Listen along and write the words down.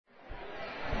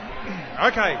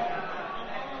Okay.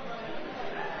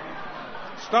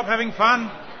 Stop having fun.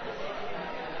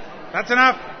 That's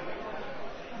enough.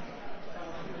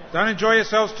 Don't enjoy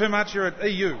yourselves too much. You're at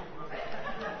EU.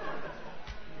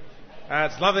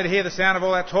 It's lovely to hear the sound of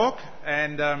all that talk,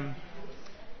 and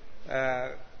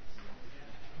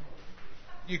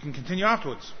you can continue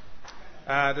afterwards.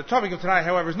 The topic of today,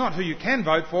 however, is not who you can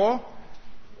vote for,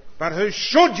 but who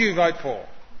should you vote for.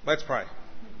 Let's pray.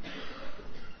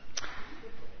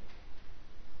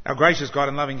 Our gracious God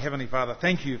and loving Heavenly Father,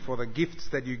 thank you for the gifts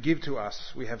that you give to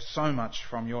us. We have so much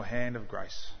from your hand of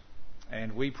grace.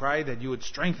 And we pray that you would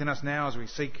strengthen us now as we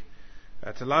seek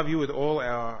to love you with all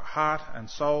our heart and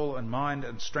soul and mind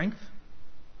and strength.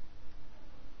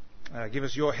 Give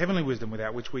us your heavenly wisdom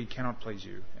without which we cannot please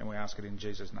you. And we ask it in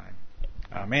Jesus' name.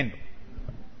 Amen.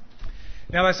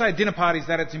 Now they say at dinner parties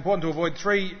that it's important to avoid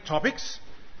three topics: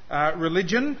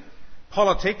 religion,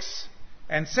 politics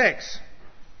and sex.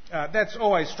 That's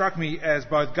always struck me as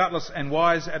both gutless and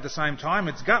wise at the same time.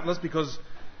 It's gutless because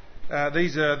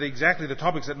these are exactly the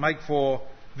topics that make for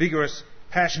vigorous,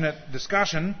 passionate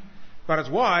discussion, but it's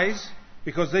wise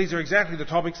because these are exactly the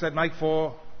topics that make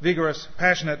for vigorous,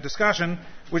 passionate discussion,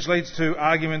 which leads to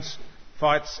arguments,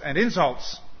 fights and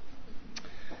insults.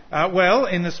 Well,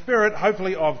 in the spirit,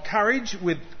 hopefully, of courage,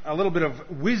 with a little bit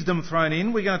of wisdom thrown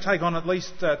in, we're going to take on at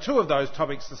least two of those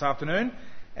topics this afternoon,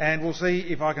 and we'll see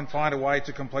if I can find a way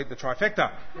to complete the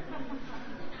trifecta.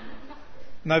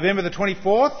 November the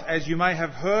 24th, as you may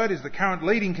have heard, is the current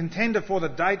leading contender for the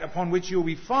date upon which you'll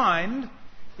be fined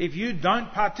if you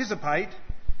don't participate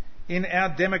in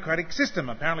our democratic system.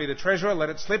 Apparently the Treasurer let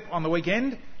it slip on the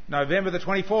weekend. November the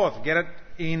 24th. Get it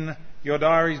in your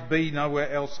diaries. Be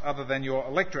nowhere else other than your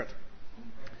electorate.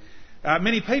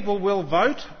 Many people will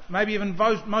vote, maybe even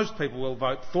most people will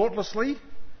vote thoughtlessly,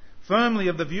 firmly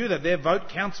of the view that their vote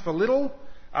counts for little.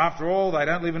 After all, they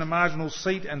don't live in a marginal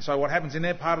seat, and so what happens in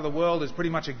their part of the world is pretty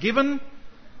much a given.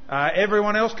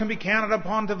 Everyone else can be counted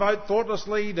upon to vote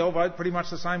thoughtlessly. They'll vote pretty much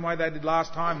the same way they did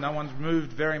last time. No one's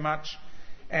moved very much.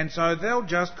 And so they'll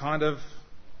just kind of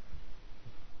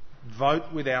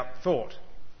vote without thought.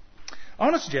 I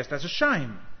want to suggest that's a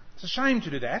shame. It's a shame to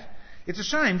do that. It's a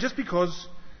shame just because,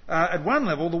 at one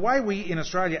level, the way we in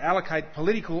Australia allocate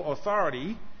political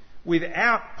authority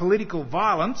without political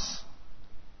violence,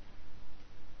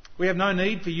 we have no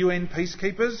need for UN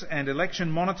peacekeepers and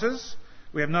election monitors.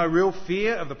 We have no real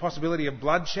fear of the possibility of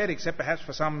bloodshed, except perhaps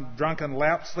for some drunken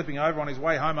lout slipping over on his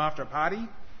way home after a party.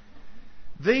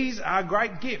 These are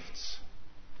great gifts,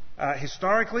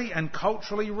 historically and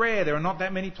culturally rare. There are not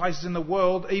that many places in the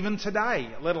world, even today,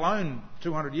 let alone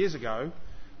 200 years ago,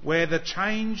 where the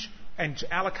change and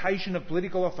allocation of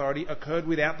political authority occurred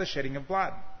without the shedding of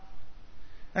blood.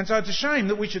 And so it's a shame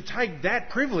that we should take that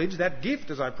privilege, that gift,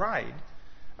 as I prayed,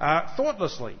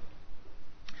 thoughtlessly.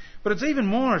 But it's even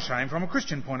more a shame from a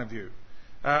Christian point of view.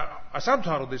 I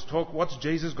subtitled this talk, "What's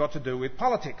Jesus Got to Do with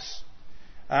Politics?"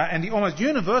 And the almost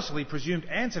universally presumed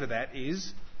answer to that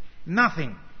is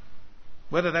nothing.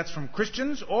 Whether that's from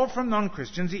Christians or from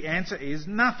non-Christians, the answer is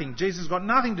nothing. Jesus has got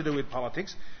nothing to do with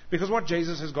politics, because what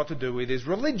Jesus has got to do with is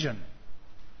religion.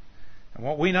 And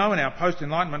what we know in our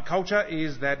post-Enlightenment culture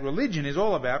is that religion is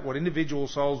all about what individual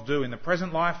souls do in the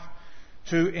present life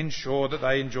to ensure that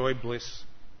they enjoy bliss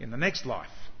in the next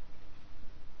life.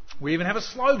 We even have a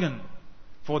slogan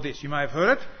for this. You may have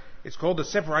heard it. It's called the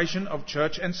separation of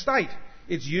church and state.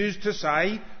 It's used to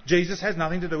say Jesus has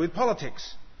nothing to do with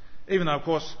politics. Even though, of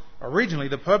course, originally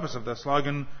the purpose of the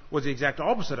slogan was the exact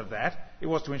opposite of that. It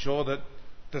was to ensure that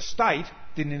the state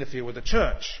didn't interfere with the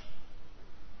church.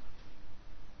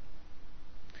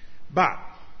 But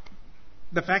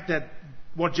the fact that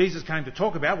what Jesus came to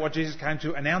talk about, what Jesus came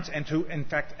to announce and to, in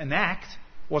fact, enact,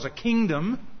 was a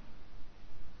kingdom,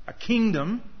 a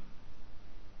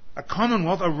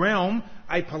commonwealth, a realm,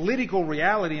 a political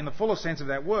reality in the fullest sense of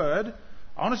that word,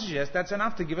 I want to suggest that's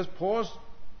enough to give us pause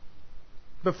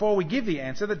before we give the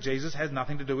answer that Jesus has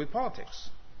nothing to do with politics.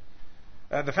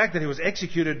 The fact that he was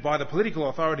executed by the political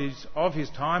authorities of his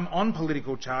time on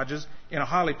political charges in a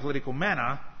highly political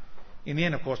manner, in the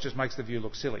end, of course, just makes the view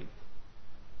look silly.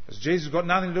 Has Jesus got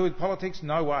nothing to do with politics?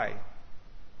 No way.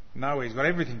 No way. He's got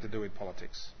everything to do with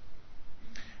politics.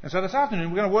 And so this afternoon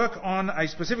we're going to work on a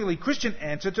specifically Christian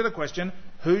answer to the question,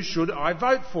 who should I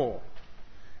vote for?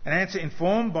 An answer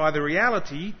informed by the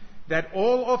reality that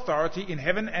all authority in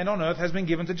heaven and on earth has been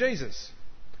given to Jesus.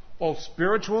 All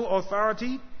spiritual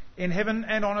authority in heaven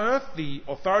and on earth, the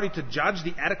authority to judge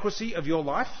the adequacy of your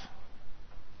life,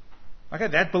 okay,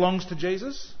 that belongs to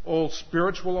Jesus. All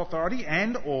spiritual authority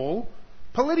and all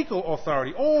political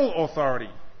authority, all authority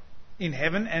in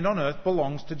heaven and on earth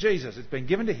belongs to Jesus. It's been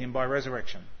given to him by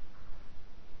resurrection.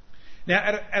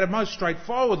 Now, at a most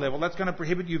straightforward level, that's going to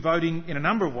prohibit you voting in a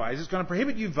number of ways. It's going to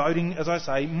prohibit you voting, as I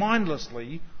say,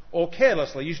 mindlessly or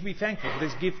carelessly. You should be thankful for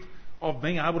this gift of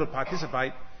being able to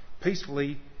participate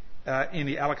peacefully in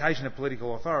the allocation of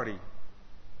political authority.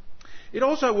 It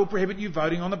also will prohibit you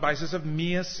voting on the basis of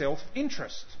mere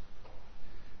self-interest.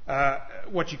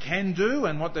 What you can do,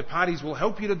 and what the parties will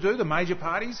help you to do, the major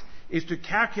parties, is to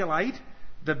calculate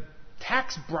the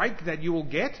tax break that you will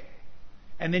get,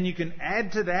 and then you can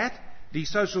add to that the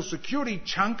social security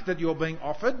chunk that you're being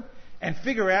offered, and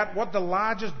figure out what the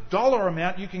largest dollar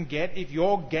amount you can get if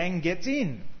your gang gets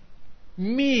in.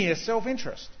 Mere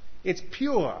self-interest. It's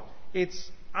pure.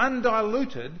 It's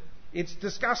undiluted. It's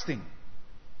disgusting.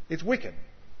 It's wicked.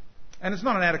 And it's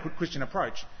not an adequate Christian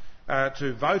approach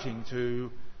to voting,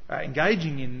 to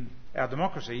engaging in our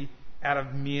democracy out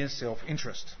of mere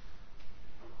self-interest.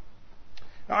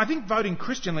 Now, I think voting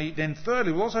Christianly, then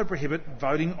thirdly, will also prohibit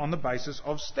voting on the basis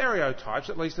of stereotypes,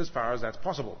 at least as far as that's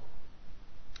possible.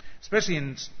 Especially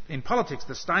in politics,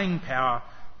 the staying power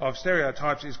of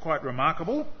stereotypes is quite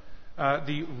remarkable.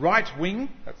 The right wing,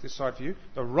 that's this side for you,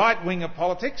 the right wing of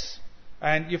politics,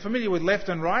 and you're familiar with left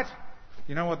and right?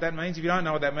 You know what that means? If you don't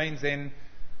know what that means, then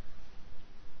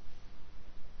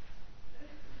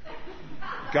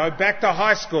go back to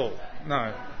high school.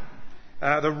 No.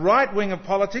 The right wing of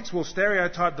politics will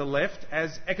stereotype the left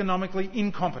as economically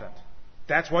incompetent.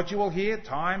 That's what you will hear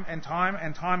time and time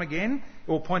and time again. It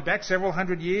will point back several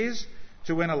hundred years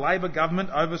to when a Labor government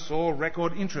oversaw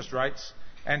record interest rates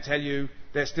and tell you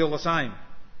they're still the same.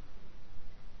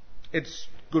 It's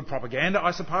good propaganda,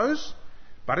 I suppose,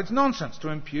 but it's nonsense to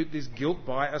impute this guilt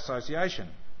by association.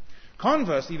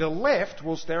 Conversely, the left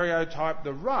will stereotype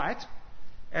the right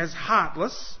as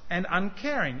heartless and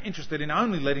uncaring, interested in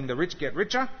only letting the rich get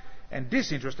richer and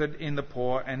disinterested in the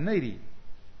poor and needy.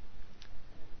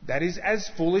 That is as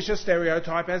foolish a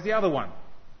stereotype as the other one.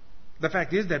 The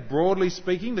fact is that, broadly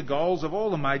speaking, the goals of all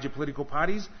the major political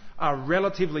parties are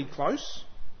relatively close.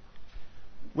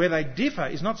 Where they differ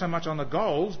is not so much on the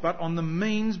goals, but on the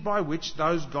means by which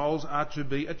those goals are to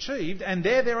be achieved, and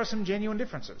there are some genuine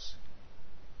differences.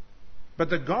 But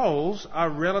the goals are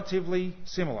relatively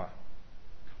similar.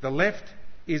 The left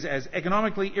is as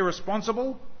economically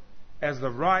irresponsible as the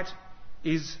right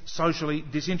is socially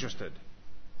disinterested.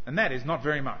 And that is not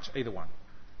very much, either one.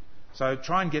 So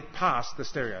try and get past the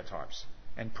stereotypes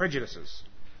and prejudices.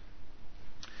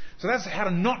 So that's how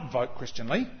to not vote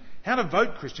Christianly. How to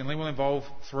vote Christianly will involve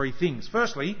three things.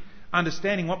 Firstly,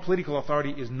 understanding what political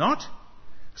authority is not.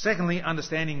 Secondly,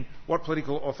 understanding what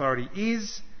political authority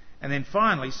is. And then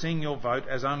finally, seeing your vote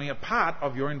as only a part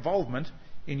of your involvement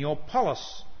in your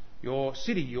polis, your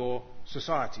city, your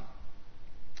society.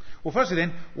 Well, firstly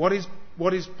then, what is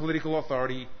political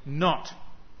authority not?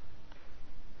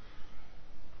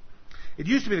 It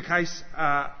used to be the case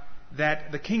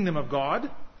that the kingdom of God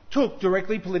took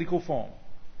directly political form.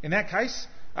 In that case,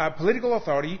 political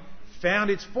authority found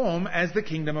its form as the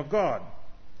kingdom of God.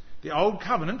 The Old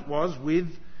Covenant was with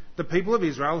the people of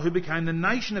Israel, who became the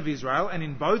nation of Israel, and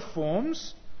in both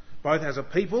forms, both as a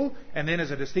people and then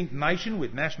as a distinct nation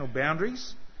with national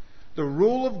boundaries, the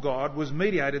rule of God was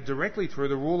mediated directly through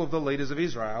the rule of the leaders of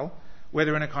Israel,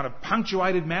 whether in a kind of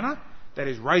punctuated manner, that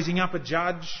is, raising up a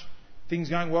judge, things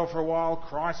going well for a while,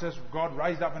 crisis, God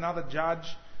raised up another judge,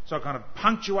 so a kind of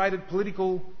punctuated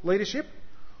political leadership,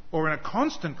 or in a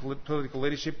constant political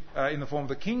leadership in the form of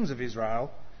the kings of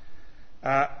Israel.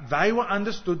 They were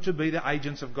understood to be the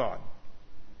agents of God.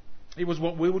 It was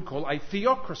what we would call a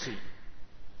theocracy.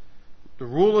 The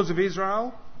rulers of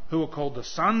Israel, who were called the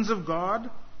sons of God,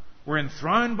 were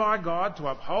enthroned by God to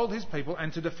uphold his people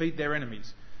and to defeat their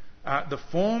enemies. The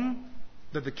form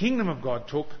that the kingdom of God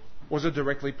took was a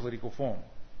directly political form.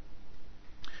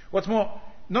 What's more,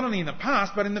 not only in the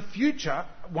past, but in the future,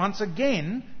 once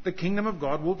again, the kingdom of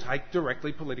God will take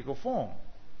directly political form.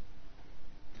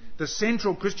 The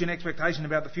central Christian expectation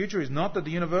about the future is not that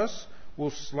the universe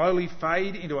will slowly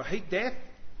fade into a heat death,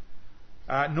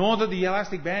 nor that the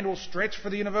elastic band will stretch for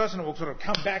the universe and it will sort of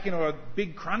come back into a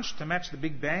big crunch to match the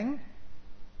Big Bang.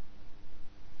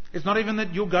 It's not even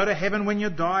that you'll go to heaven when you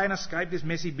die and escape this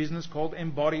messy business called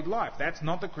embodied life. That's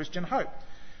not the Christian hope.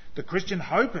 The Christian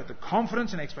hope, the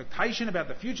confidence and expectation about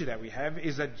the future that we have,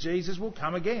 is that Jesus will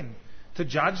come again to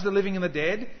judge the living and the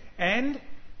dead, and, do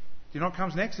you know what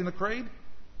comes next in the creed?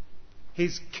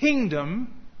 His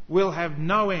kingdom will have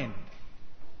no end.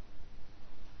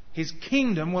 His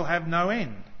kingdom will have no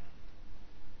end.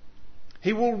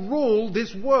 He will rule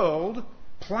this world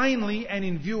plainly and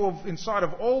in sight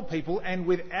of all people and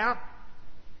without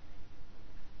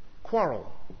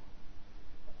quarrel.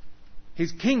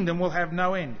 His kingdom will have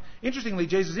no end. Interestingly,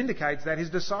 Jesus indicates that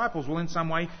his disciples will in some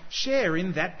way share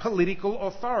in that political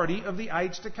authority of the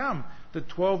age to come. The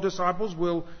 12 disciples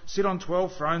will sit on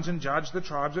 12 thrones and judge the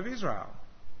tribes of Israel.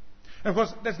 And of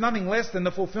course, that's nothing less than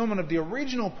the fulfilment of the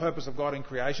original purpose of God in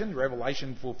creation.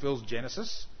 Revelation fulfills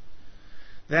Genesis.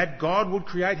 That God would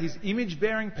create his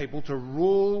image-bearing people to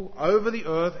rule over the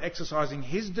earth, exercising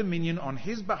his dominion on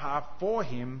his behalf for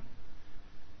him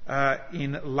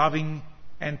in loving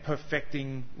and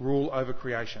perfecting rule over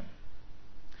creation.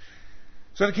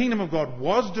 So the kingdom of God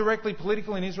was directly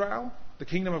political in Israel. The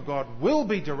kingdom of God will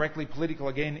be directly political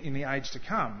again in the age to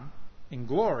come, in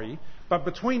glory. But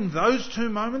between those two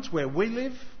moments where we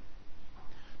live,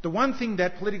 the one thing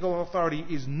that political authority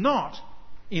is not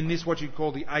in this, what you'd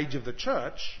call the age of the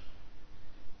church,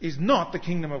 is not the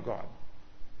kingdom of God.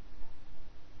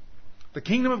 The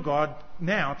kingdom of God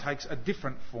now takes a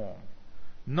different form,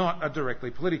 not a directly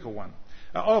political one.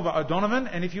 Oliver O'Donovan,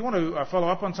 and if you want to follow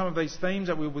up on some of these themes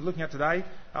that we'll be looking at today,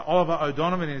 Oliver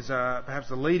O'Donovan is perhaps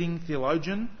the leading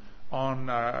theologian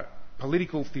on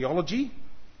political theology.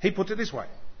 He puts it this way: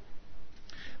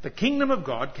 the kingdom of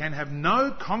God can have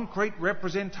no concrete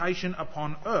representation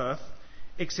upon earth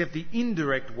except the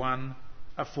indirect one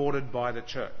afforded by the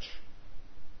church.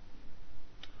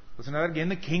 Listen to that again.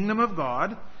 The kingdom of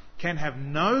God can have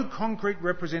no concrete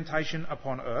representation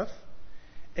upon earth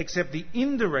except the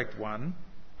indirect one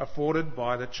afforded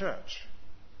by the church.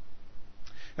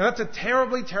 Now that's a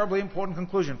terribly, terribly important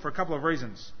conclusion for a couple of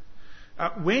reasons.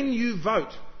 When you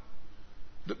vote,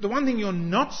 the one thing you're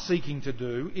not seeking to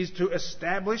do is to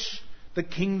establish the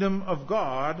kingdom of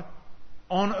God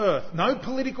on earth. No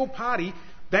political party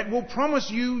that will promise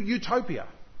you utopia.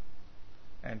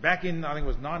 And back in, I think it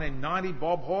was 1990,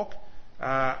 Bob Hawke,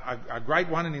 a great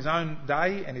one in his own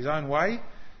day and his own way,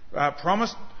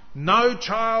 promised no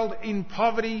child in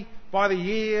poverty by the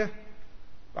year,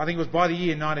 I think it was by the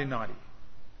year 1990.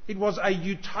 It was a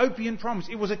utopian promise.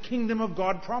 It was a kingdom of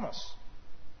God promise.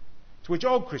 To which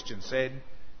old Christians said,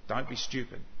 don't be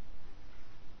stupid.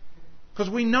 Because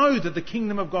we know that the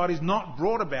kingdom of God is not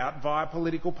brought about via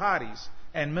political parties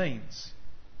and means.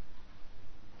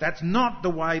 That's not the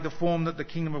way, the form that the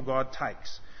kingdom of God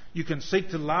takes. You can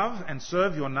seek to love and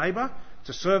serve your neighbour,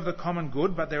 to serve the common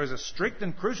good, but there is a strict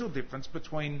and crucial difference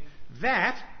between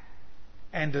that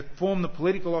and the form the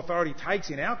political authority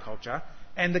takes in our culture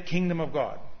and the kingdom of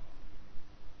God.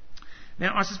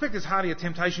 Now, I suspect there's hardly a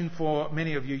temptation for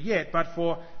many of you yet, but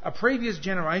for a previous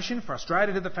generation,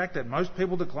 frustrated at the fact that most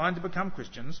people declined to become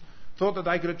Christians, thought that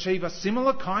they could achieve a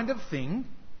similar kind of thing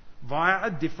via a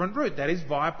different route, that is,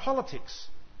 via politics.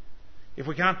 If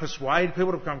we can't persuade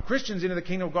people to become Christians into the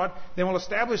kingdom of God, then we'll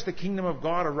establish the kingdom of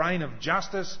God, a reign of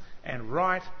justice and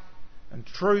right and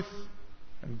truth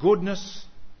and goodness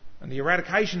and the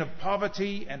eradication of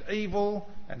poverty and evil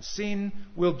and sin.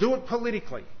 We'll do it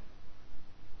politically.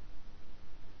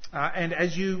 And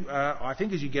as you, I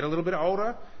think as you get a little bit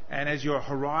older and as your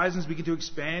horizons begin to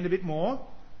expand a bit more,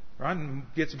 right, and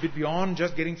gets a bit beyond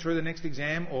just getting through the next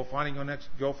exam or finding your next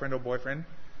girlfriend or boyfriend,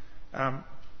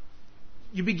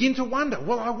 you begin to wonder,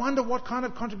 well, I wonder what kind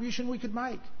of contribution we could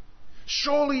make.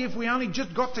 Surely if we only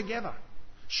just got together,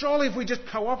 surely if we just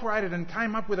cooperated and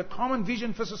came up with a common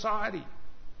vision for society,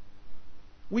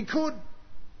 we could.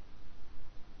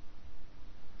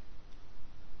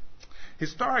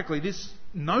 Historically, this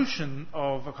notion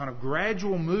of a kind of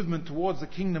gradual movement towards the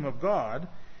kingdom of God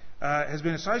has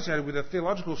been associated with a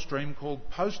theological stream called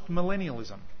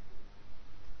post-millennialism.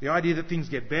 The idea that things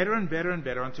get better and better and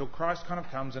better until Christ kind of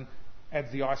comes and adds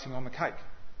the icing on the cake.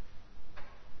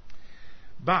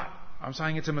 But I'm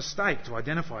saying it's a mistake to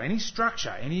identify any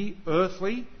structure, any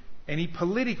earthly, any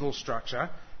political structure,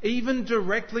 even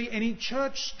directly any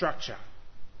church structure.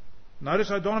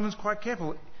 Notice O'Donovan's quite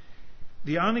careful.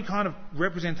 The only kind of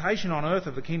representation on earth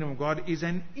of the kingdom of God is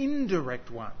an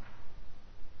indirect one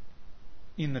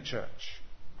in the church.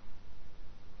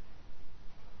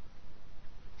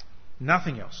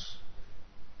 Nothing else.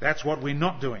 That's what we're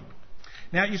not doing.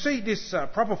 Now, you see this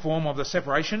proper form of the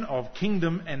separation of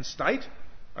kingdom and state,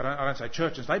 I don't say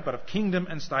church and state, but of kingdom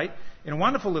and state, in a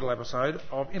wonderful little episode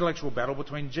of intellectual battle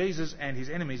between Jesus and his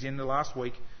enemies in the last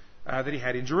week that he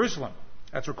had in Jerusalem.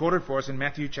 That's recorded for us in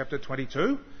Matthew chapter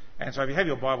 22. And so if you have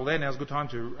your Bible there, now's a good time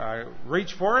to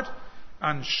reach for it,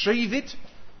 unsheathe it,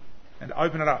 and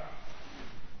open it up.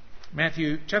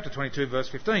 Matthew chapter 22, verse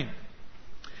 15.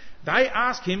 They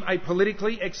ask him a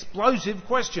politically explosive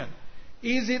question.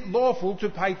 Is it lawful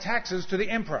to pay taxes to the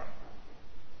emperor?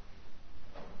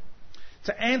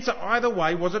 To answer either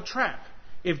way was a trap.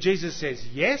 If Jesus says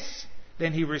yes,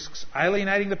 then he risks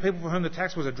alienating the people for whom the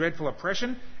tax was a dreadful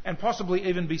oppression, and possibly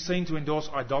even be seen to endorse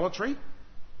idolatry,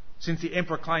 since the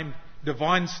emperor claimed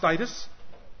divine status.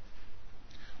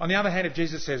 On the other hand, if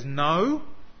Jesus says no,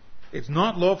 it's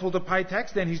not lawful to pay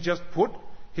tax, then he's just put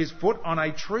his foot on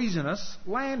a treasonous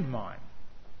landmine.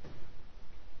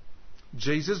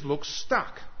 Jesus looks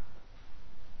stuck,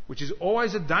 which is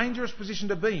always a dangerous position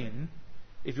to be in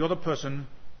if you're the person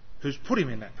who's put him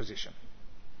in that position.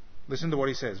 Listen to what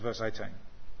he says, verse 18.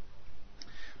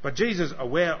 But Jesus,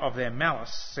 aware of their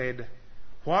malice, said,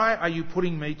 "Why are you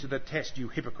putting me to the test, you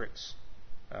hypocrites?"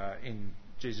 In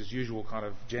Jesus' usual kind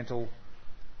of gentle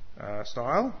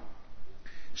style.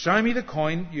 "Show me the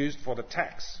coin used for the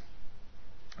tax."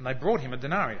 And they brought him a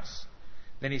denarius.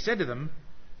 Then he said to them,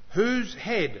 "Whose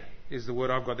head," is the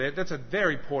word I've got there. That's a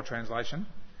very poor translation.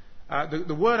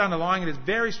 The word underlying it is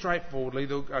very straightforwardly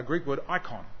the Greek word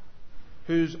icon.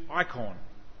 Whose icon?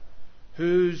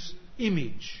 Whose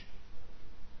image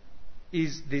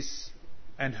is this,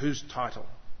 and whose title?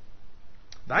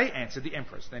 They answered, "The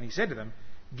emperor's." Then he said to them,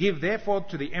 "Give therefore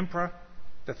to the emperor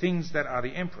the things that are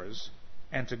the emperor's,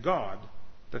 and to God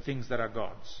the things that are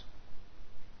God's."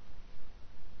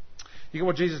 You get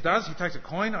what Jesus does? He takes a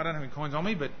coin. I don't have any coins on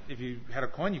me, but if you had a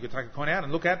coin, you could take a coin out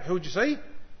and look at. Who would you see?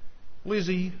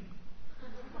 Lizzie.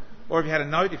 Or if you had a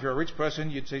note, if you're a rich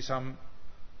person, you'd see some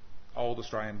old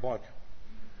Australian bloke.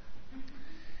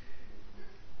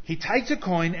 He takes a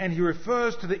coin and he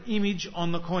refers to the image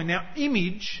on the coin. Now,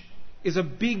 image is a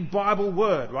big Bible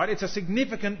word, right? It's a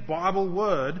significant Bible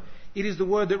word. It is the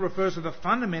word that refers to the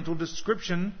fundamental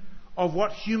description of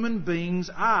what human beings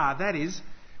are. That is,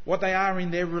 what they are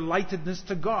in their relatedness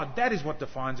to God. That is what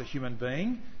defines a human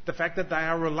being. The fact that they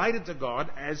are related to God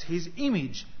as his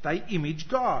image. They image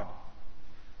God.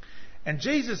 And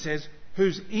Jesus says,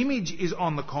 whose image is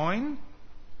on the coin?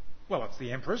 Well, it's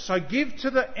the emperor's. So give to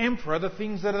the emperor the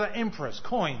things that are the emperor's,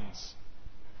 coins.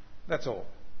 That's all.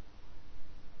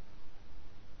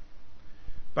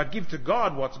 But give to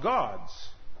God what's God's.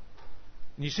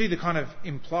 And you see the kind of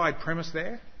implied premise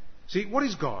there? See, what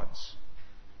is God's?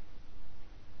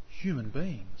 Human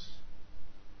beings.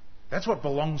 That's what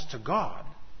belongs to God.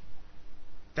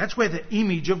 That's where the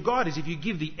image of God is. If you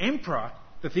give the emperor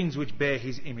the things which bear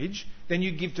his image, then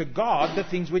you give to God the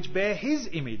things which bear his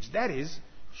image. That is,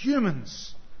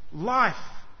 humans, life,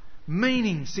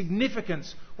 meaning,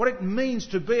 significance, what it means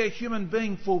to be a human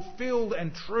being fulfilled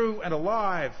and true and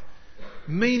alive,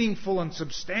 meaningful and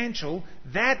substantial.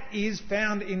 That is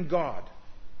found in God.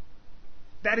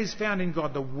 That is found in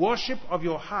God. The worship of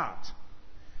your heart,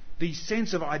 the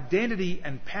sense of identity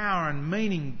and power and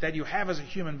meaning that you have as a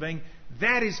human being,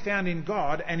 that is found in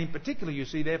God, and in particular, you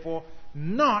see, therefore,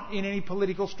 not in any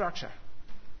political structure.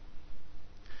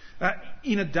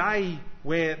 In a day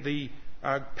where the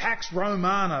Pax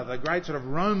Romana, the great sort of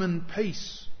Roman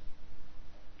peace,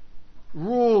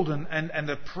 ruled and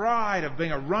the pride of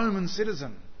being a Roman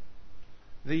citizen,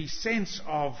 the sense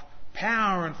of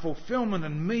power and fulfilment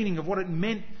and meaning of what it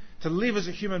meant to live as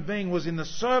a human being was in the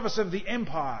service of the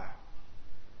empire.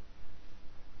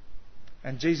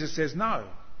 And Jesus says, no,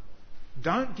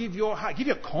 don't give your heart. Give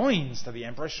your coins to the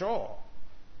emperor, sure.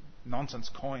 Nonsense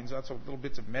coins, that's little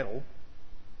bits of metal.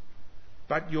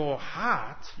 But your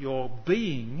heart, your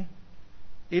being,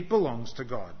 it belongs to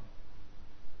God.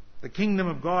 The kingdom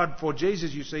of God for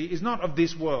Jesus, you see, is not of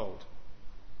this world.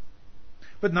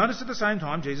 But notice at the same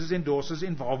time, Jesus endorses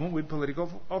involvement with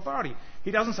political authority.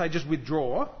 He doesn't say just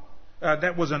withdraw.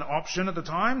 That was an option at the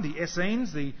time. The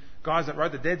Essenes, the guys that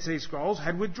wrote the Dead Sea Scrolls,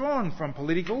 had withdrawn from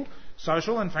political,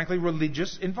 social and frankly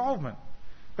religious involvement.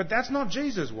 But that's not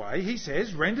Jesus' way. He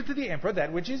says, render to the emperor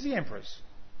that which is the emperor's.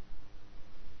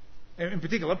 In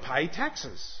particular, pay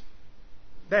taxes.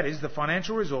 That is, the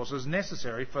financial resources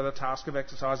necessary for the task of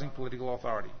exercising political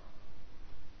authority.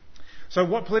 So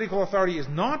what political authority is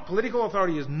not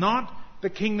the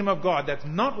kingdom of God. That's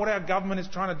not what our government is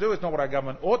trying to do. It's not what our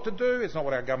government ought to do. It's not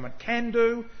what our government can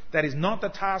do. That is not the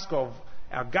task of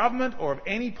our government or of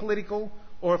any political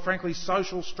or, frankly,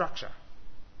 social structure.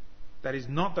 That is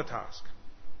not the task.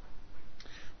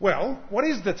 Well, what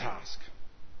is the task?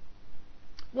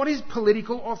 What is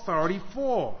political authority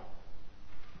for?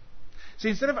 See,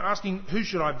 instead of asking, who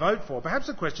should I vote for, perhaps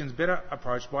the question is better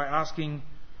approached by asking,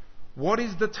 what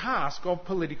is the task of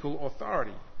political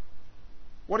authority?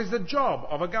 What is the job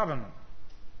of a government?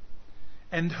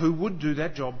 And who would do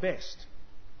that job best?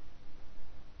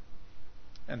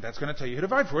 And that's going to tell you who to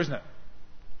vote for, isn't it?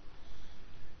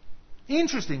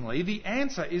 Interestingly, the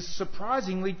answer is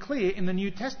surprisingly clear in the New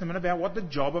Testament about what the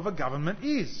job of a government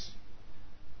is.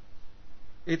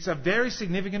 It's a very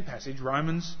significant passage,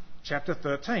 Romans chapter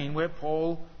 13, where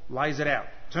Paul lays it out.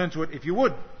 Turn to it if you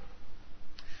would.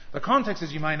 The context,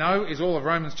 as you may know, is all of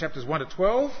Romans chapters 1 to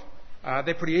 12.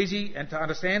 They're pretty easy and to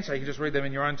understand, so you can just read them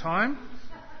in your own time.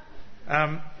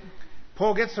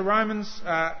 Paul gets to Romans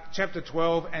chapter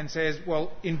 12 and says,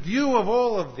 well, in view of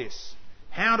all of this,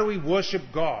 how do we worship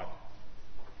God?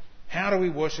 How do we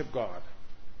worship God?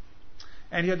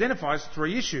 And he identifies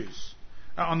three issues.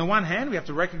 On the one hand, we have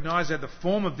to recognise that the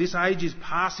form of this age is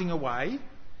passing away,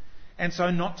 and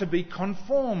so not to be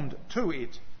conformed to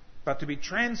it, but to be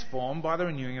transformed by the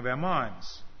renewing of our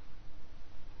minds.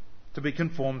 To be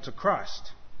conformed to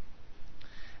Christ.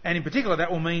 And in particular,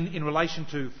 that will mean in relation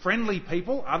to friendly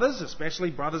people, others, especially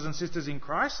brothers and sisters in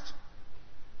Christ,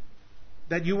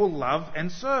 that you will love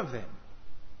and serve them.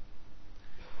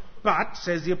 But,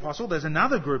 says the Apostle, there's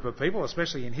another group of people,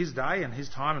 especially in his day and his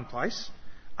time and place,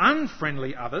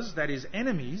 unfriendly others, that is,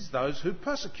 enemies, those who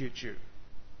persecute you.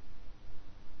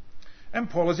 And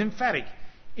Paul is emphatic.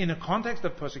 In a context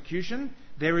of persecution,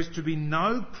 there is to be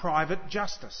no private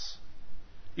justice.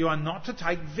 You are not to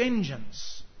take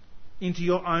vengeance into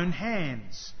your own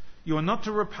hands. You are not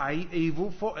to repay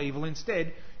evil for evil.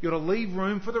 Instead, you're to leave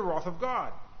room for the wrath of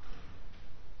God.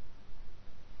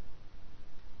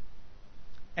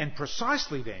 And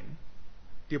precisely then,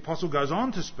 the Apostle goes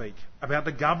on to speak about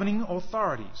the governing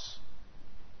authorities.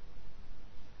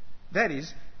 That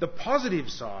is, the positive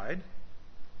side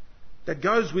that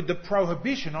goes with the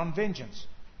prohibition on vengeance.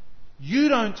 You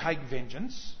don't take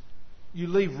vengeance. You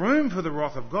leave room for the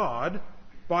wrath of God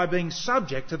by being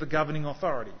subject to the governing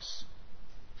authorities.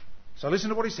 So listen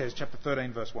to what he says, chapter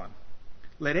 13, verse 1.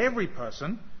 Let every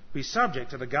person be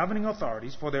subject to the governing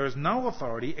authorities, for there is no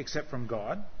authority except from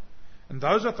God, and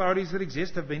those authorities that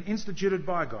exist have been instituted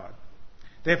by God.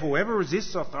 Therefore, whoever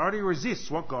resists authority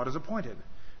resists what God has appointed.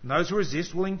 And those who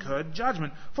resist will incur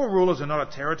judgment. For rulers are not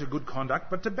a terror to good conduct,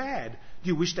 but to bad. Do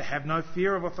you wish to have no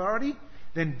fear of authority?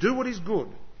 Then do what is good,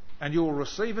 and you will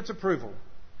receive its approval.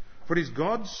 For it is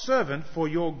God's servant for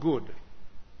your good.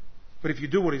 But if you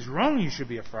do what is wrong, you should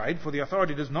be afraid, for the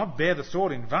authority does not bear the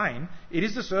sword in vain. It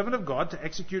is the servant of God to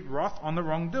execute wrath on the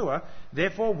wrongdoer.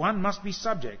 Therefore, one must be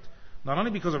subject, not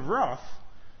only because of wrath,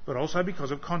 but also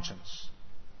because of conscience.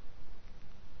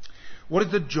 What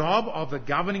is the job of the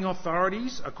governing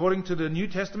authorities according to the New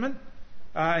Testament?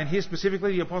 And here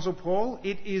specifically the Apostle Paul,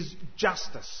 it is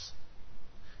justice.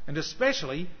 And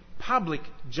especially public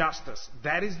justice.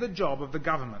 That is the job of the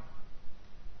government.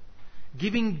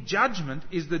 Giving judgment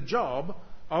is the job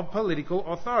of political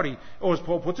authority. Or as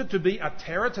Paul puts it, to be a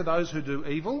terror to those who do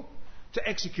evil, to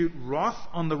execute wrath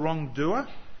on the wrongdoer.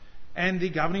 And the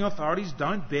governing authorities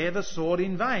don't bear the sword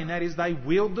in vain. That is, they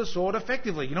wield the sword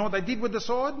effectively. You know what they did with the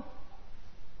sword?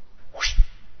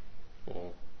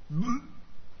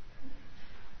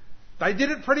 They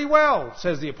did it pretty well,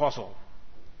 says the Apostle.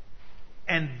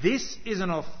 And this is an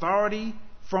authority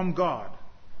from God.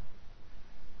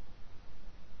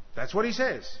 That's what he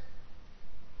says.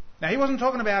 Now, he wasn't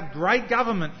talking about great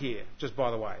government here, just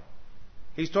by the way.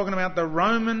 He's talking about the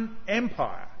Roman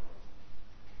Empire.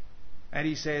 And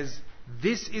he says,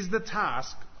 this is the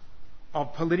task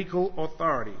of political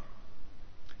authority.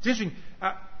 It's interesting.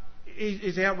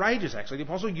 It's outrageous, actually. The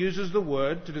Apostle uses the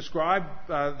word to describe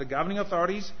the governing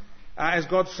authorities as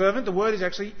God's servant. The word is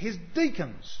actually his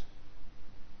deacons.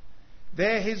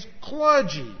 They're his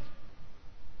clergy,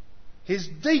 his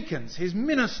deacons, his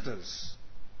ministers.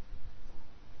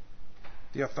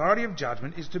 The authority of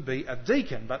judgment is to be a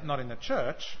deacon, but not in the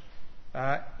church,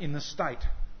 in the state.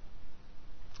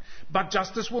 But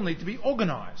justice will need to be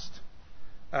organised.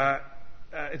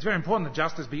 It's very important that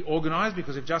justice be organised,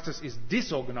 because if justice is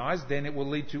disorganised, then it will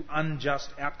lead to unjust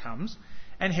outcomes.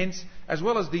 And hence, as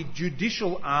well as the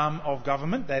judicial arm of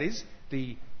government, that is,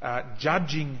 the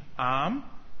judging arm,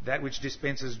 that which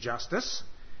dispenses justice,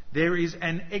 there is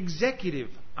an executive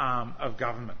arm of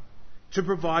government to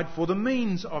provide for the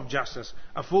means of justice,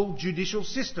 a full judicial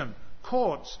system,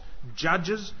 courts,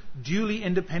 judges duly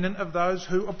independent of those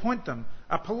who appoint them,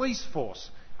 a police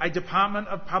force, a department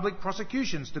of public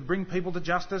prosecutions to bring people to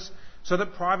justice so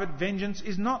that private vengeance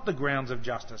is not the grounds of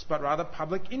justice, but rather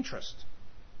public interest.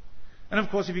 And of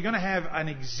course, if you're going to have an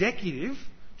executive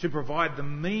to provide the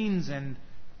means and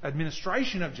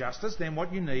administration of justice, then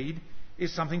what you need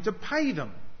is something to pay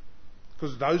them.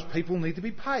 Because those people need to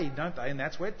be paid, don't they? And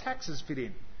that's where taxes fit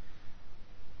in.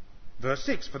 Verse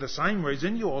 6, for the same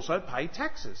reason you also pay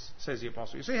taxes, says the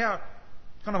Apostle. You see how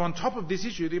kind of on top of this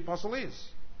issue the Apostle is.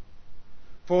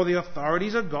 For the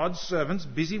authorities are God's servants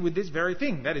busy with this very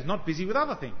thing. That is, not busy with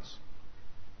other things.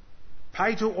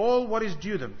 Pay to all what is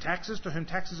due them. Taxes to whom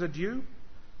taxes are due.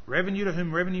 Revenue to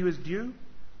whom revenue is due.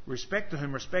 Respect to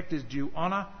whom respect is due.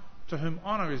 Honour to whom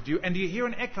honour is due. And do you hear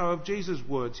an echo of Jesus'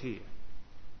 words here?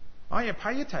 Oh yeah,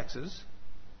 pay your taxes,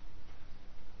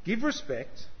 give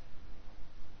respect,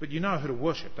 but you know who to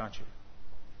worship, don't you?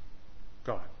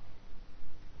 God.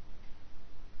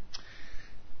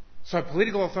 So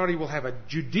political authority will have a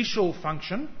judicial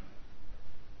function.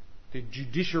 The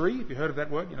judiciary, if you heard of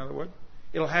that word, you know the word.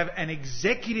 It'll have an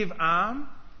executive arm,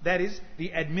 that is,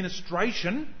 the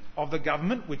administration of the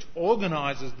government, which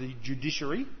organises the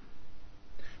judiciary.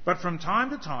 But from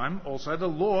time to time, also, the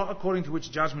law according to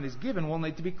which judgment is given will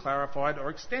need to be clarified or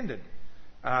extended.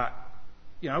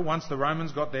 Once the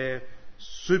Romans got their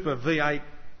super V8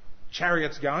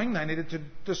 chariots going, they needed to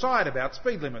decide about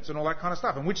speed limits and all that kind of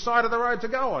stuff, and which side of the road to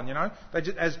go on.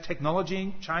 As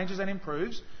technology changes and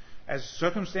improves, as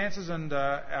circumstances and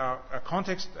our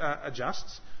context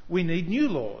adjusts, we need new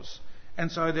laws.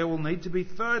 And so there will need to be,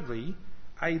 thirdly,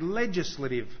 a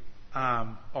legislative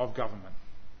arm of government.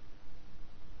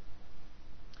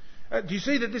 Do you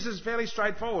see that this is fairly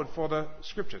straightforward for the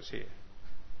scriptures here?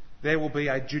 There will be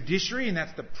a judiciary, and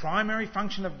that's the primary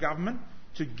function of government,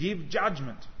 to give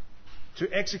judgment, to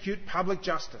execute public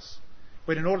justice.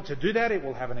 But in order to do that, it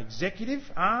will have an executive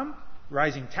arm,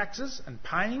 raising taxes and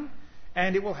paying,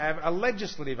 and it will have a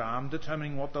legislative arm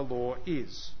determining what the law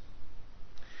is.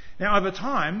 Now, over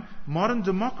time, modern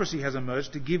democracy has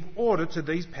emerged to give order to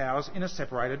these powers in a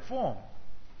separated form,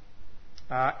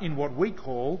 in what we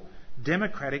call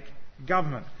democratic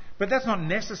government. But that's not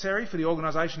necessary for the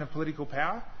organisation of political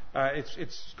power.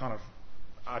 It's kind of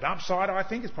an upside, I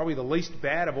think. It's probably the least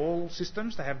bad of all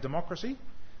systems to have democracy.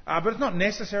 But it's not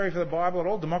necessary for the Bible at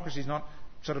all. Democracy is not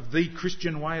sort of the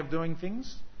Christian way of doing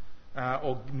things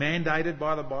or mandated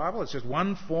by the Bible. It's just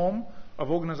one form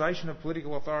of organisation of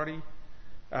political authority,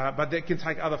 but that can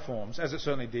take other forms, as it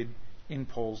certainly did in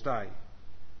Paul's day.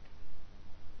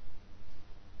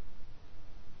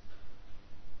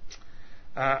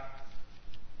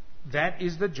 That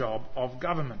is the job of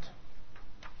government.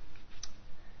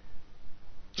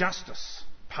 Justice,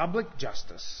 public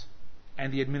justice,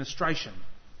 and the administration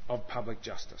of public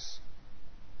justice.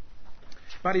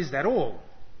 But is that all?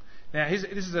 Now, this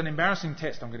is an embarrassing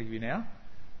test I'm going to give you now.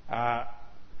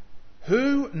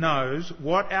 Who knows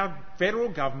what our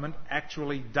federal government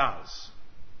actually does?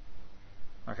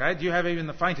 Okay, do you have even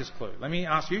the faintest clue? Let me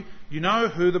ask you. You know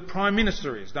who the Prime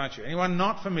Minister is, don't you? Anyone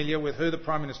not familiar with who the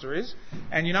Prime Minister is?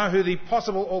 And you know who the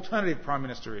possible alternative Prime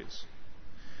Minister is?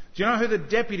 Do you know who the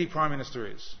Deputy Prime Minister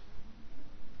is?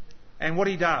 And what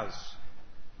he does?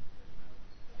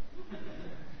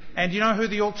 And do you know who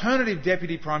the alternative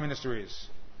Deputy Prime Minister is?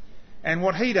 And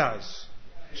what he does?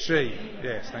 She.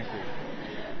 Yes, thank you.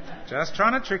 Just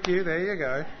trying to trick you. There you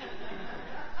go.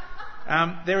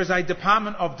 There is a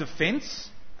Department of Defence,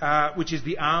 which is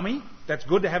the army. That's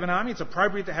good to have an army. It's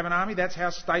appropriate to have an army. That's how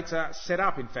states are set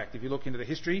up, in fact. If you look into the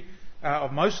history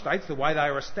of most states, the way they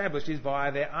are established is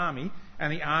via their army.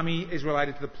 And the army is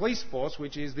related to the police force,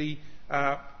 which is the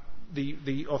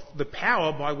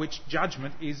power by which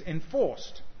judgment is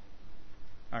enforced.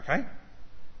 Okay?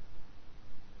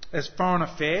 There's foreign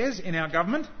affairs in our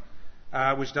government,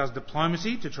 which does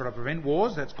diplomacy to try to prevent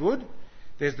wars. That's good.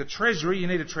 There's the Treasury. You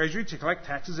need a Treasury to collect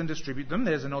taxes and distribute them.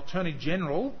 There's an Attorney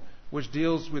General, which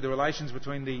deals with the relations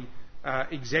between the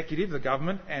executive, the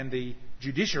government, and the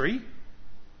judiciary.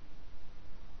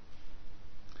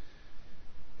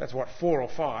 That's 4 or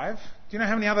 5. Do you know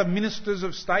how many other ministers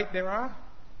of state there are?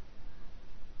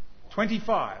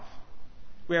 25.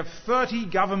 We have 30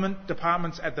 government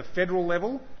departments at the federal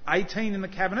level, 18 in the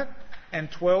cabinet, and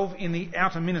 12 in the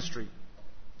outer ministry.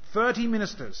 30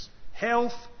 ministers.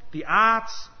 Health, the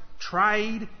arts,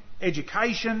 trade,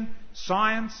 education,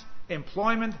 science,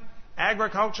 employment,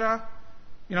 agriculture,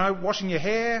 washing your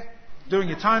hair, doing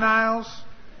your toenails,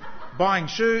 buying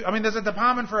shoes. I mean, there's a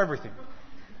department for everything.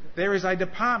 There is a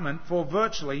department for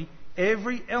virtually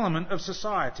every element of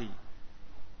society.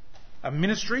 A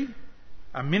ministry,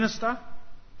 a minister,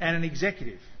 and an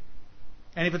executive.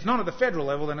 And if it's not at the federal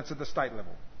level, then it's at the state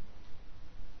level.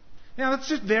 Now, that's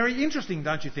just very interesting,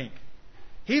 don't you think?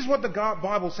 Here's what the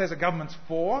Bible says a government's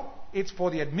for. It's for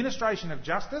the administration of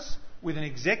justice with an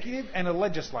executive and a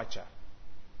legislature.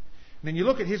 And then you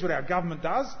look at here's what our government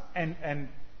does and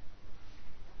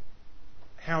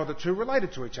how are the two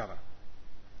related to each other?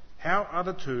 How are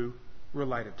the two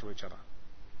related to each other?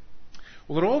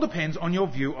 Well, it all depends on your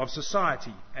view of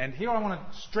society. And here I want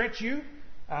to stretch you,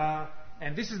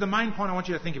 and this is the main point I want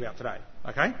you to think about today.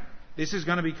 Okay? This is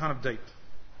going to be kind of deep.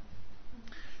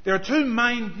 There are two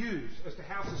main views as to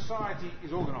how society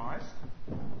is organised.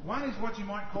 One is what you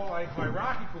might call a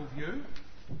hierarchical view.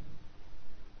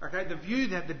 Okay, the view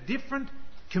that the different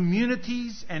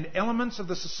communities and elements of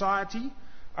the society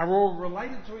are all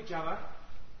related to each other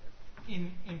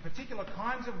in particular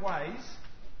kinds of ways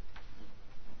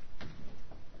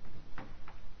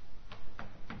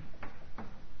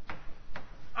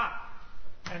up.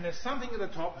 And there's something at the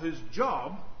top whose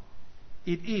job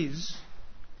it is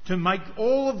to make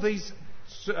all of these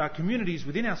communities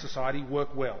within our society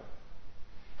work well.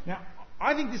 Now,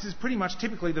 I think this is pretty much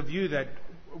typically the view that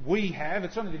we have.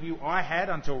 It's certainly the view I had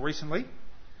until recently.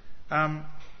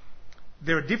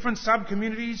 There are different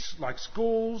sub-communities like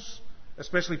schools,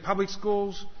 especially public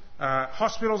schools,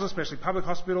 hospitals, especially public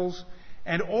hospitals,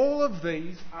 and all of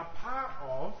these are part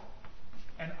of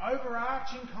an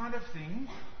overarching kind of thing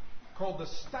called the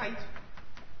state,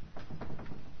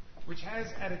 which has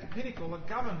at its pinnacle a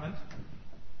government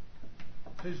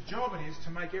whose job it is to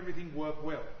make everything work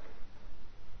well.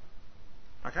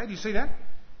 Okay, do you see that?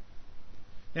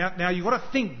 Now you've got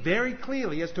to think very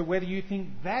clearly as to whether you think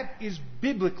that is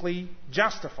biblically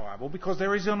justifiable, because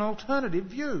there is an alternative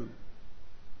view.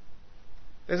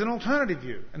 There's an alternative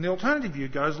view, and the alternative view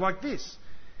goes like this.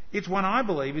 It's one I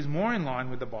believe is more in line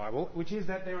with the Bible, which is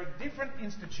that there are different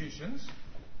institutions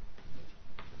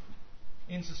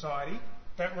in society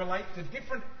that relate to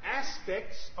different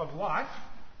aspects of life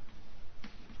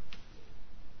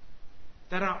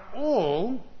that are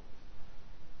all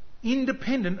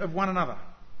independent of one another,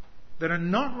 that are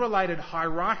not related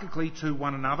hierarchically to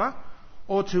one another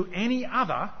or to any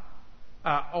other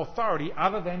authority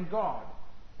other than God.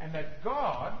 And that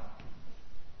God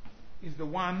is the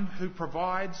one who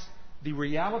provides the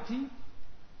reality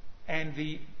and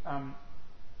the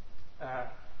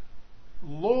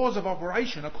laws of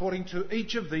operation according to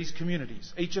each of these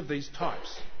communities, each of these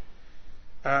types.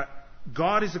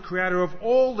 God is the creator of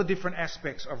all the different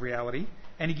aspects of reality,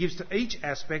 and he gives to each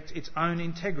aspect its own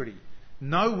integrity.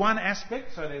 No one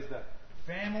aspect, so there's the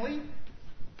family,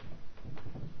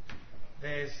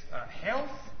 there's health,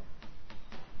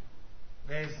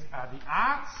 there's the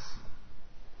arts,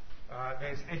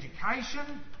 there's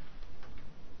education,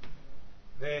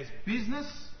 there's business,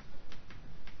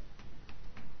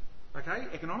 okay,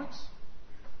 economics.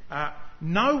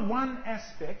 No one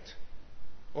aspect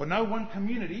or no one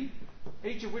community,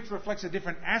 each of which reflects a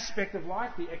different aspect of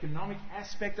life, the economic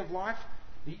aspect of life,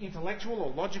 the intellectual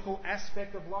or logical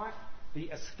aspect of life, the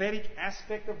aesthetic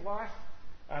aspect of life,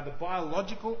 the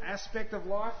biological aspect of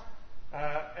life,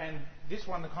 and this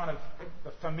one, the kind of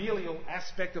the familial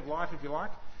aspect of life, if you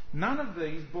like. None of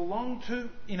these belong to,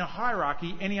 in a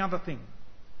hierarchy, any other thing.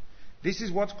 This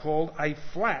is what's called a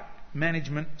flat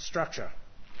management structure.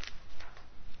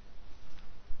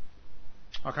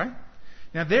 Okay?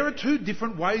 Now, there are two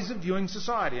different ways of viewing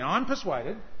society, and I'm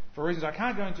persuaded, for reasons I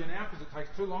can't go into now because it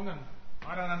takes too long and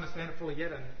I don't understand it fully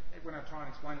yet, and when I try and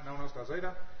explain it, no one else does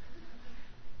either.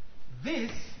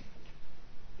 This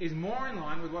is more in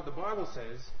line with what the Bible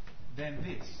says than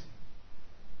this.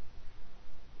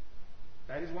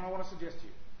 That is what I want to suggest to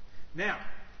you. Now,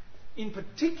 in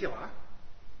particular,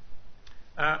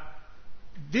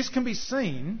 this can be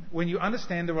seen when you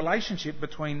understand the relationship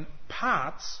between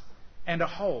parts and a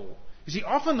whole. You see,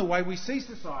 often the way we see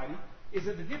society is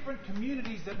that the different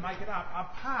communities that make it up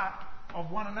are part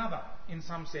of one another in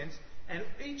some sense, and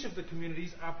each of the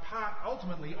communities are part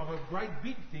ultimately of a great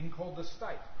big thing called the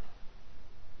state.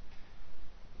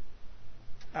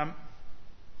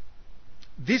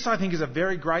 This, I think, is a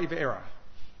very grave error.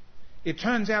 It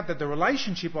turns out that the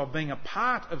relationship of being a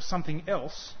part of something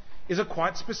else is a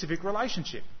quite specific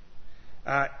relationship.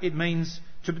 It means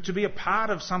to be a part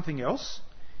of something else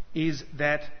is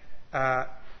that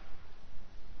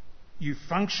you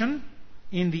function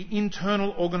in the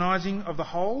internal organising of the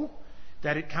whole,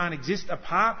 that it can't exist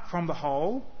apart from the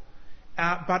whole,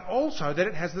 but also that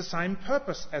it has the same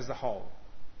purpose as the whole.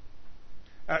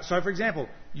 So, for example,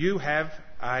 you have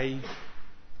a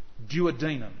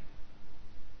duodenum,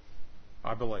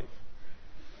 I believe.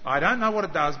 I don't know what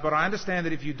it does, but I understand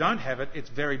that if you don't have it, it's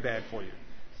very bad for you.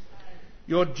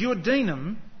 Your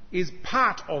duodenum is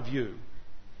part of you.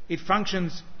 It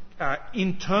functions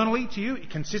internally to you,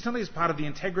 consistently as part of the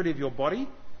integrity of your body.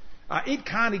 It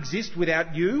can't exist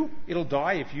without you. It'll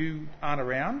die if you aren't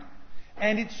around.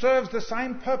 And it serves the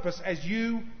same purpose as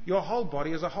you, your whole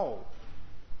body as a whole.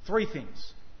 Three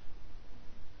things.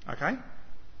 Okay?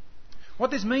 What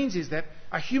this means is that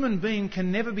a human being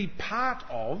can never be part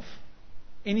of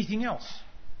anything else.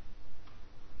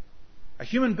 A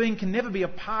human being can never be a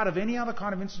part of any other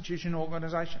kind of institution or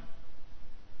organisation.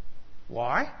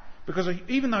 Why? Because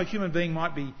even though a human being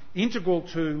might be integral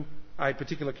to a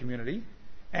particular community,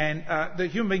 and the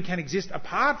human being can exist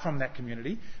apart from that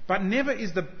community, but never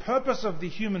is the purpose of the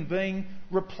human being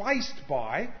replaced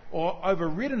by or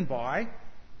overridden by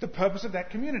the purpose of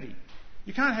that community.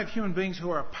 You can't have human beings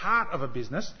who are a part of a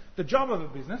business. The job of a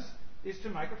business is to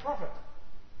make a profit.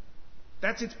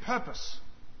 That's its purpose.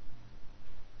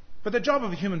 But the job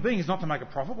of a human being is not to make a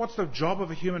profit. What's the job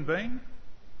of a human being?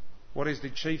 What is the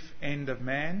chief end of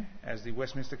man, as the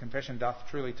Westminster Confession doth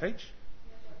truly teach?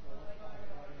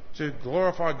 To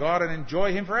glorify God and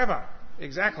enjoy Him forever.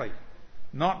 Exactly.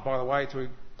 Not, by the way, to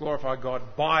glorify God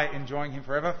by enjoying Him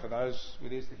forever. For those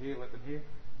with ears to hear, let them hear.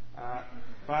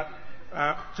 But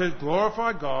to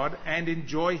glorify God and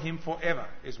enjoy Him forever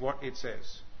is what it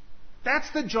says. That's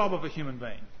the job of a human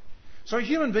being. So a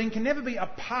human being can never be a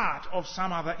part of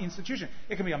some other institution.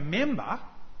 It can be a member,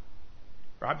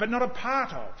 right, but not a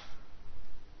part of.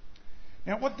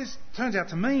 Now, what this turns out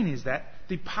to mean is that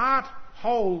the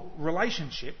part-whole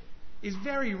relationship is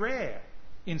very rare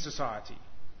in society.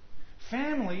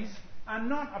 Families are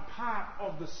not a part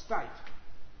of the state.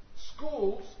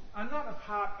 Schools are not a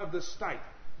part of the state.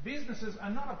 Businesses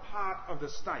are not a part of the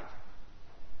state.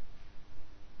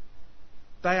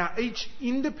 They are each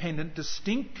independent,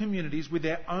 distinct communities with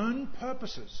their own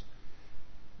purposes.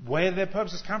 Where their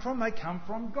purposes come from? They come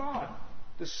from God.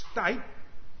 The state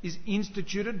is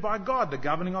instituted by God, the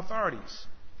governing authorities.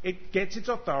 It gets its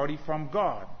authority from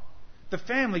God. The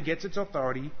family gets its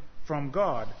authority from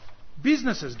God.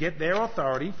 Businesses get their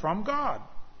authority from God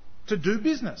to do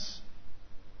business.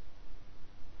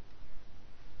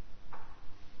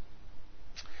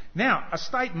 Now, a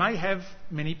state may have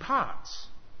many parts.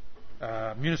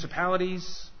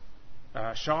 Municipalities,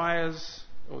 shires,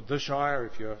 or the shire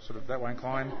if you're sort of that way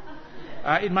inclined.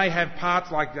 It may have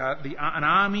parts like an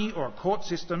army or a court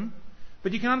system,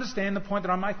 but you can understand the point that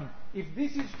I'm making. If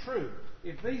this is true,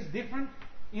 if these different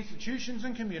institutions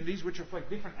and communities which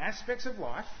reflect different aspects of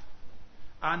life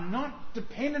are not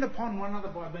dependent upon one another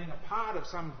by being a part of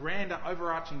some grander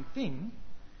overarching thing,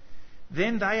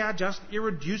 then they are just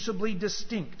irreducibly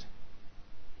distinct.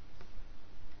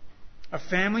 A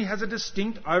family has a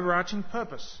distinct overarching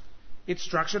purpose. It's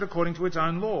structured according to its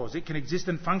own laws. It can exist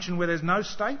and function where there's no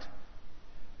state.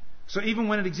 So even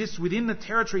when it exists within the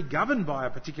territory governed by a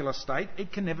particular state,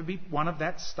 it can never be one of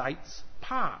that state's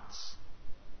parts.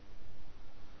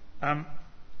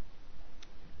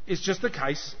 It's just the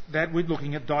case that we're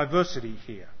looking at diversity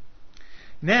here.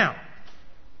 Now,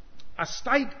 a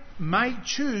state may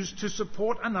choose to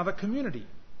support another community.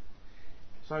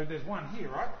 So there's one here,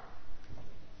 right?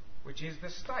 Which is the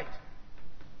state,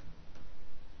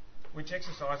 which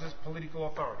exercises political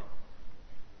authority.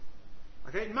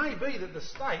 Okay, it may be that the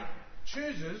state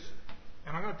chooses,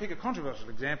 and I'm going to pick a controversial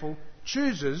example,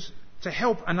 chooses to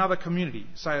help another community,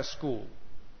 say a school.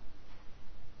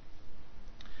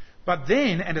 But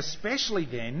then, and especially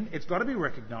then, it's got to be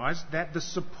recognised that the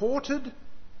supported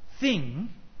thing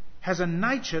has a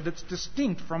nature that's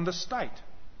distinct from the state.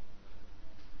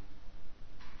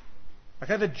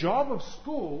 Okay, the job of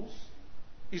schools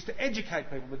is to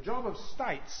educate people. The job of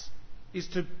states is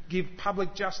to give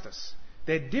public justice.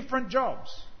 They're different jobs.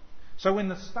 So when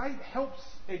the state helps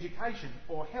education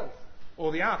or health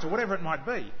or the arts or whatever it might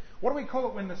be, what do we call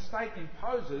it when the state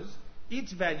imposes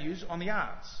its values on the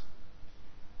arts?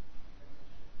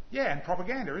 Yeah, and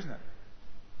propaganda, isn't it?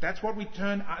 That's what we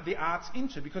turn the arts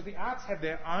into, because the arts have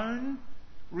their own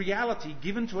reality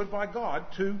given to it by God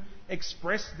to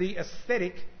express the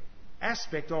aesthetic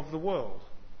aspect of the world.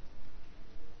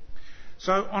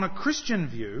 So on a Christian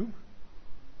view,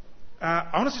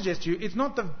 I want to suggest to you, it's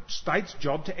not the state's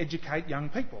job to educate young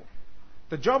people.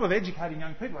 The job of educating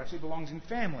young people actually belongs in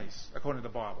families, according to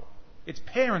the Bible. It's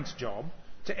parents' job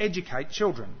to educate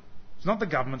children. It's not the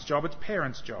government's job, it's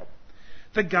parents' job.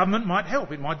 The government might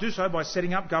help. It might do so by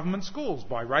setting up government schools,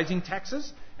 by raising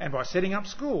taxes and by setting up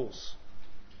schools.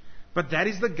 But that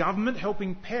is the government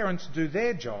helping parents do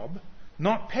their job,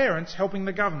 not parents helping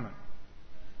the government.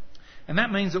 And that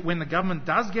means that when the government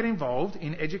does get involved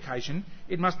in education,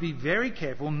 it must be very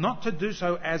careful not to do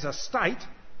so as a state,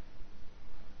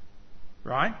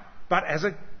 right, but as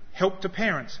a help to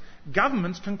parents.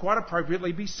 Governments can quite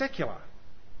appropriately be secular.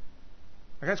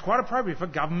 Okay, it's quite appropriate for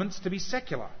governments to be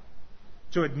secular,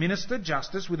 to administer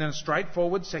justice within a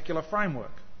straightforward secular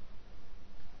framework.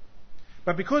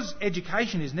 But because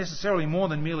education is necessarily more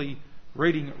than merely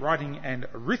reading, writing and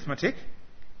arithmetic,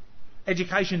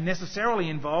 education necessarily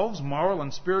involves moral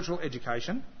and spiritual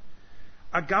education.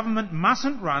 A government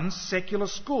mustn't run secular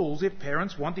schools if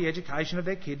parents want the education of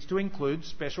their kids to include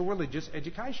special religious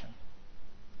education.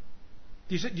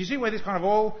 Do you see where this kind of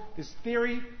all, this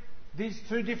theory, these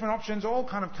two different options all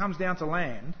kind of comes down to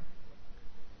land?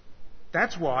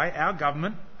 That's why our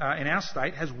government in our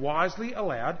state has wisely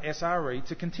allowed SRE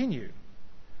to continue.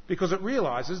 because it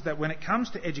realises that when it comes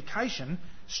to education,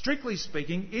 strictly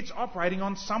speaking, it's operating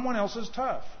on someone else's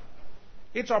turf.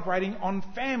 It's operating on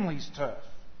families' turf.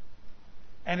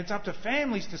 And it's up to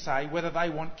families to say whether they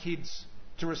want kids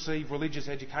to receive religious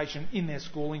education in their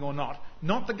schooling or not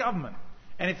the government.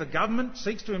 And if the government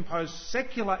seeks to impose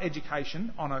secular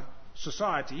education on a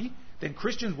society, then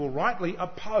Christians will rightly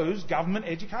oppose government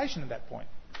education at that point.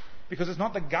 Because it's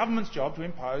not the government's job to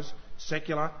impose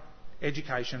secular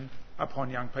education upon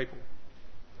young people.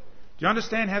 Do you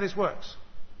understand how this works?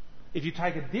 If you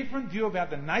take a different view about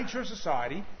the nature of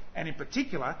society, and in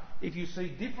particular, if you see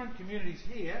different communities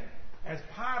here as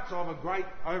parts of a great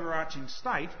overarching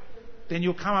state, then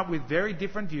you'll come up with very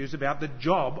different views about the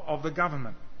job of the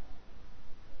government.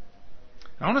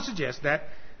 I want to suggest that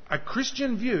a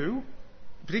Christian view,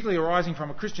 particularly arising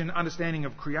from a Christian understanding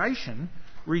of creation,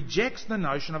 rejects the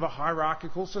notion of a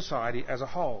hierarchical society as a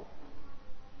whole.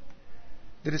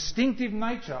 The distinctive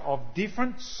nature of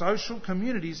different social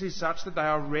communities is such that they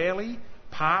are rarely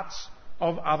parts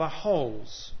of other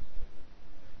wholes.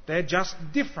 They're just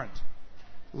different.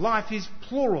 Life is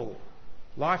plural.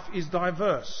 Life is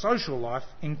diverse, social life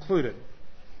included.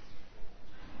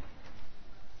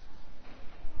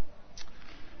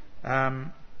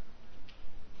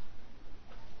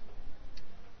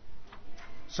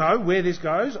 So where this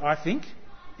goes, I think,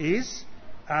 is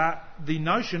the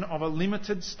notion of a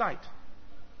limited state.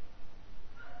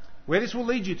 Where this will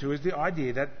lead you to is the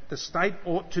idea that the state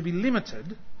ought to be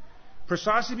limited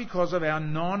precisely because of our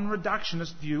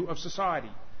non-reductionist view of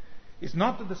society. It's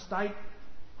not that the state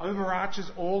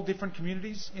overarches all different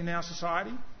communities in our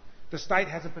society. The state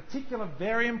has a particular,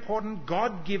 very important,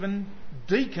 God-given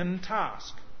deacon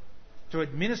task to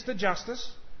administer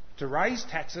justice, to raise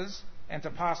taxes, and to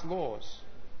pass laws.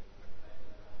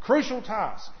 Crucial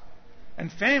task.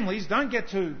 And families don't get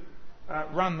to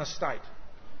run the state.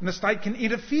 And the state can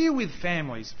interfere with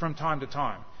families from time to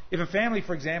time. If a family,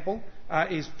 for example,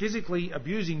 is physically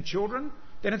abusing children,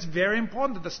 then it's very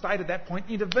important that the state at that point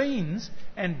intervenes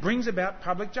and brings about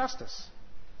public justice.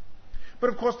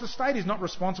 But of course the state is not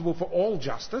responsible for all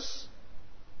justice.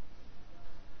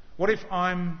 What if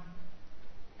I'm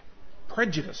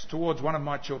prejudiced towards one of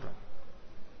my children?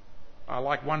 I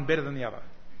like one better than the other.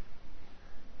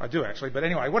 I do actually, but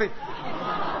anyway, what if...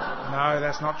 No,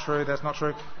 that's not true, that's not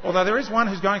true. Although there is one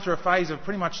who's going through a phase of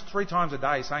pretty much 3 times a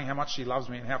day saying how much she loves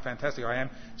me and how fantastic I am.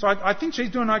 So I think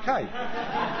she's doing okay.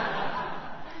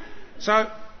 So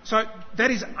that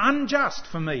is unjust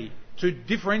for me to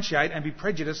differentiate and be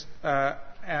prejudiced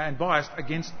and biased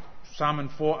against some and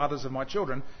for others of my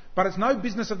children. But it's no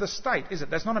business of the state, is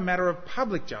it? That's not a matter of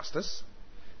public justice.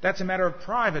 That's a matter of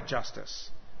private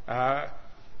justice.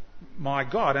 My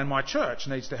God and my church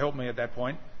needs to help me at that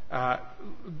point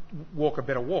walk a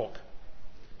better walk.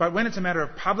 But when it's a matter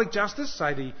of public justice,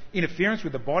 say the interference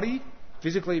with the body,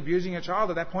 physically abusing a child,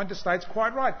 at that point the state's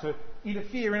quite right to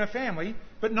interfere in a family,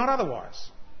 but not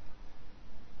otherwise.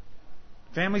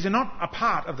 Families are not a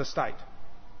part of the state.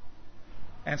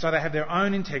 And so they have their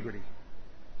own integrity.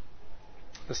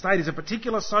 The state is a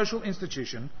particular social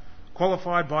institution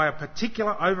qualified by a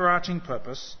particular overarching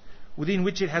purpose within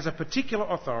which it has a particular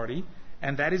authority,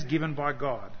 and that is given by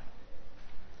God.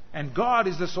 And God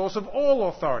is the source of all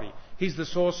authority. He's the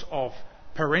source of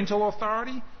parental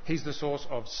authority. He's the source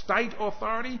of state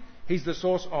authority. He's the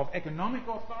source of economic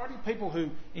authority. People who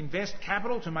invest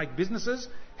capital to make businesses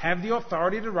have the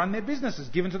authority to run their businesses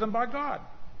given to them by God.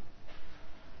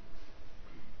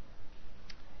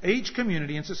 Each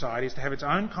community and society is to have its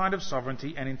own kind of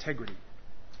sovereignty and integrity.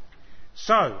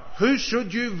 So, who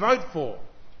should you vote for?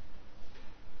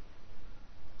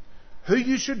 Who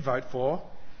you should vote for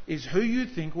is who you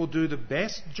think will do the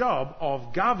best job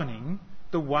of governing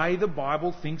the way the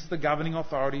Bible thinks the governing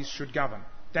authorities should govern.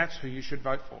 That's who you should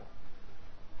vote for.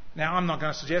 Now, I'm not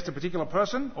going to suggest a particular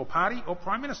person or party or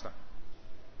Prime Minister.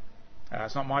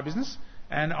 It's not my business,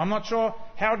 and I'm not sure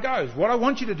how it goes. What I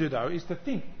want you to do, though, is to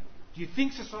think. Do you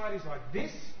think society is like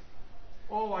this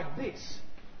or like this?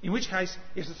 In which case,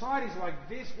 if society is like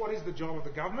this, what is the job of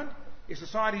the government? If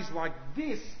society is like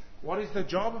this, what is the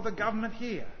job of the government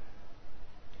here?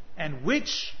 And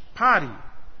which party?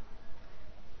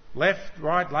 Left,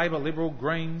 right, Labor, Liberal,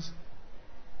 Greens,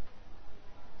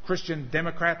 Christian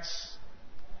Democrats,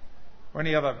 or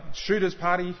any other shooters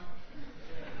party?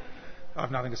 I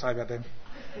have nothing to say about them.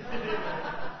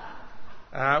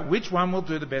 Which one will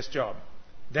do the best job?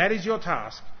 That is your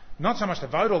task. Not so much to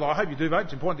vote, although I hope you do vote,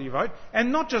 it's important that you vote.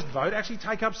 And not just vote, actually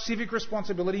take up civic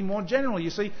responsibility more generally. You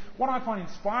see, what I find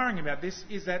inspiring about this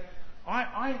is that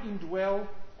I indwell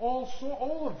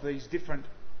all of these different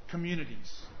communities.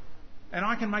 And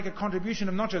I can make a contribution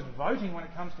of not just voting when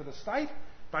it comes to the state,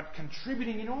 but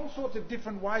contributing in all sorts of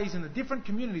different ways in the different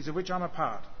communities of which I'm a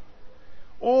part.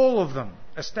 All of them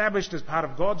established as part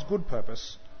of God's good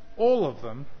purpose, all of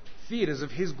them theatres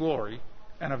of His glory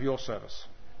and of your service.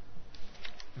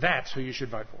 That's who you should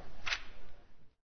vote for.